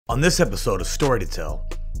On this episode of Story to Tell,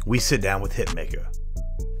 we sit down with Hitmaka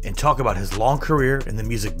and talk about his long career in the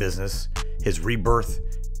music business, his rebirth,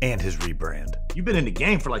 and his rebrand. You've been in the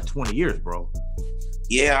game for like 20 years, bro.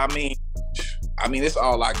 Yeah, I mean, it's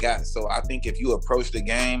all I got. So I think if you approach the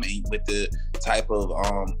game and with the type of,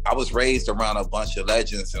 I was raised around a bunch of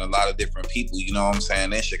legends and a lot of different people, you know what I'm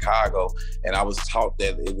saying, in Chicago. And I was taught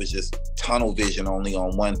that it was just tunnel vision only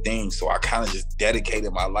on one thing. So I kind of just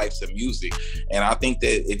dedicated my life to music. And I think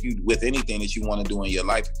that if you, with anything that you want to do in your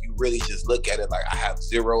life, if you really just look at it like I have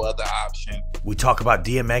zero other option. We talk about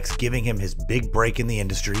DMX giving him his big break in the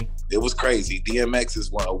industry. It was crazy. DMX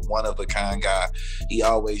is one of a kind guy. He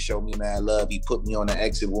always showed me mad love. He put me on the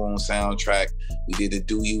Exit Wound soundtrack. We did the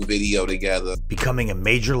Do You video together. Becoming a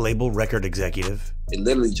major label record executive. It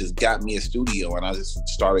literally just got me a studio and I just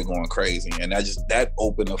started going crazy. And that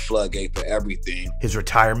opened the floodgate for everything. His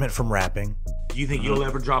retirement from rapping. Do you think you'll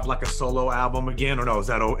ever drop like a solo album again, or no? Is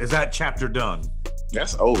that chapter done?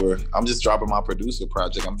 That's over. I'm just dropping my producer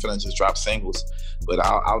project. I'm finna just drop singles, but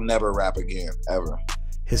I'll never rap again, ever.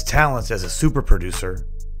 His talents as a super producer,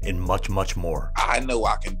 and much, much more. I know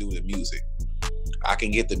I can do the music. I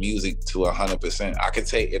can get the music to 100%. I can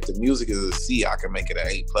take, if the music is a C, I can make it an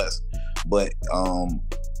A+. But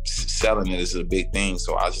selling it is a big thing.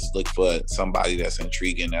 So I just look for somebody that's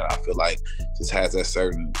intriguing, that I feel like just has that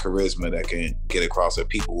certain charisma that can get across that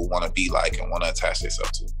people will want to be like and want to attach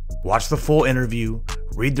themselves to. Watch the full interview,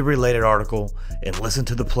 read the related article, and listen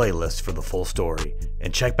to the playlist for the full story.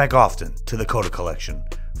 And check back often to the Coda Collection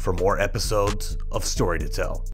for more episodes of Story to Tell.